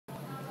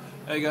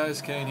Hey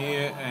guys, Kane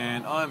here,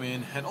 and I'm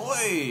in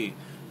Hanoi.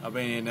 I've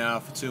been here now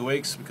for 2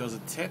 weeks because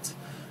of Tet,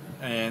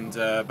 and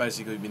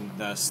basically been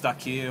stuck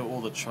here. All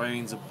the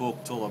trains are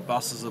booked, all the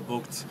buses are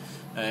booked,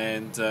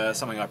 and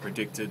something I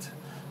predicted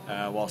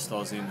whilst I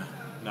was in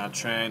Nha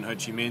Trang, Ho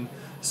Chi Minh.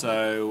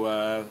 So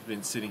I've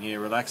been sitting here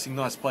relaxing.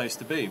 Nice place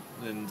to be,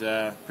 and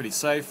pretty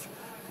safe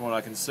from what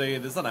I can see.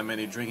 There's not that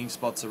many drinking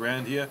spots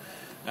around here,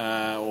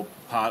 or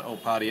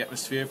party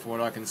atmosphere from what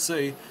I can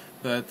see.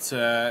 But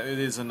it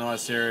is a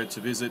nice area to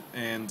visit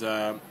and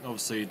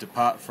obviously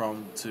depart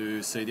from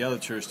to see the other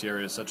tourist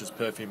areas such as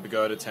Perfume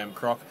Pagoda, Tam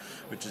Kroc,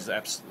 which is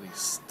absolutely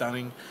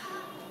stunning.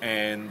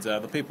 And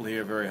the people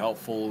here are very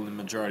helpful, and the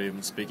majority of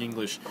them speak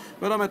English.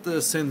 But I'm at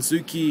the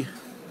Souci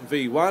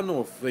V1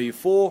 or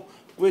V4,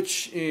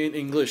 which in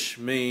English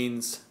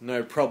means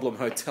no problem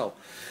hotel.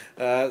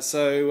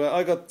 So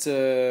I got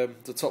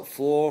the top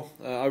floor.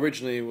 I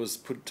originally was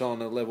put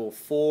on a level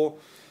 4.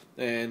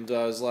 And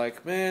I was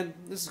like, man,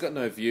 this has got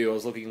no view. I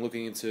was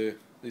looking into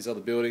these other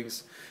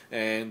buildings,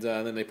 and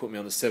then they put me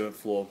on the 7th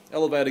floor.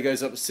 Elevator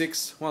goes up to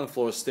 6, 1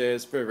 floor of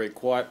stairs, very, very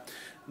quiet,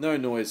 no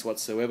noise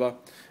whatsoever.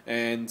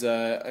 And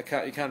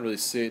you can't really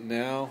see it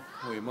now,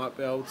 or you might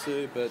be able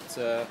to, but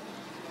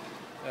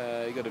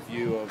you got a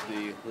view of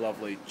the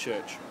lovely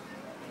church,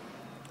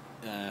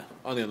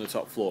 only on the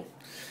top floor.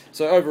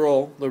 So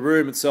overall, the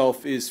room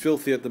itself is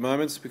filthy at the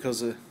moment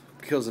because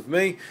of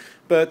me,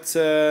 but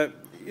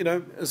you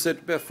know, as I said,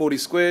 about 40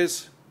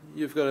 squares.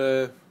 You've got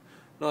a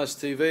nice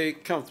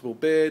TV, comfortable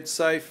bed,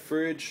 safe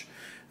fridge.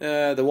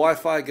 The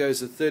Wi-Fi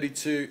goes at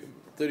 32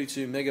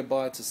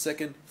 megabytes a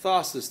second,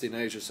 fastest in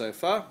Asia so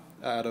far,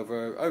 out of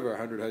over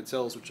 100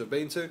 hotels which I've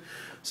been to.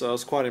 So I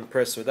was quite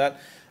impressed with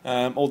that.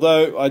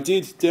 Although I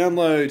did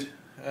download,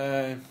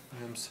 I'm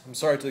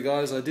sorry to the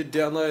guys, I did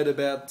download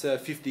about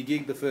 50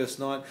 gig the first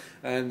night,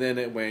 and then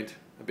it went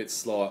a bit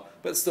slower,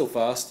 but still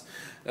fast.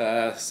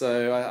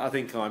 So I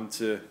think I'm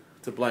to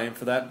blame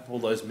for that, all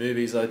those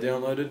movies I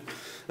downloaded.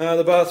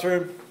 The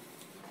bathroom,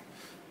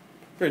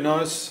 pretty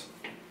nice.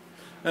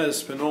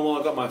 As per normal,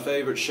 I've got my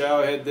favourite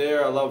shower head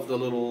there. I love the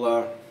little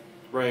I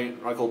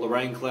call it the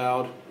rain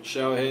cloud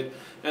shower head,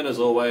 and as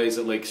always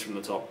it leaks from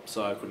the top,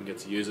 so I couldn't get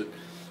to use it.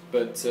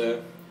 But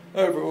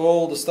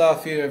overall the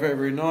staff here are very,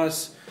 very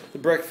nice. The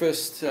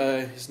breakfast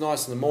is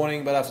nice in the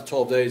morning, but after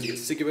 12 days you get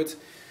sick of it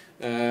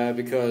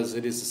because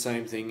it is the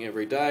same thing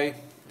every day.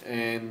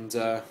 And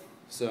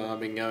so I've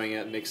been going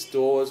out next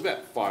door. There's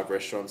about 5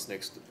 restaurants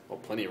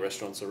plenty of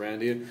restaurants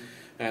around here,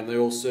 and they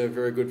all serve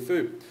very good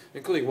food,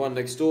 including one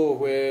next door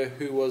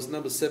who was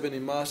number 7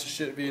 in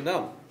MasterChef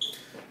Vietnam,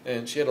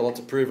 and she had a lot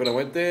to prove when I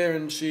went there,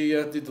 and she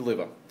did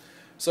deliver.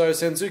 So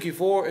Souci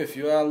 4, if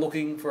you are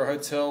looking for a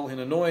hotel in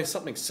Hanoi,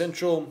 something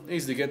central,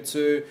 easy to get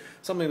to,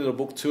 something that'll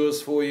book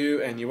tours for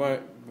you, and you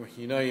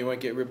won't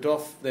get ripped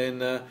off,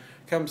 then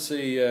come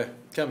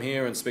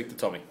here and speak to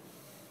Tommy.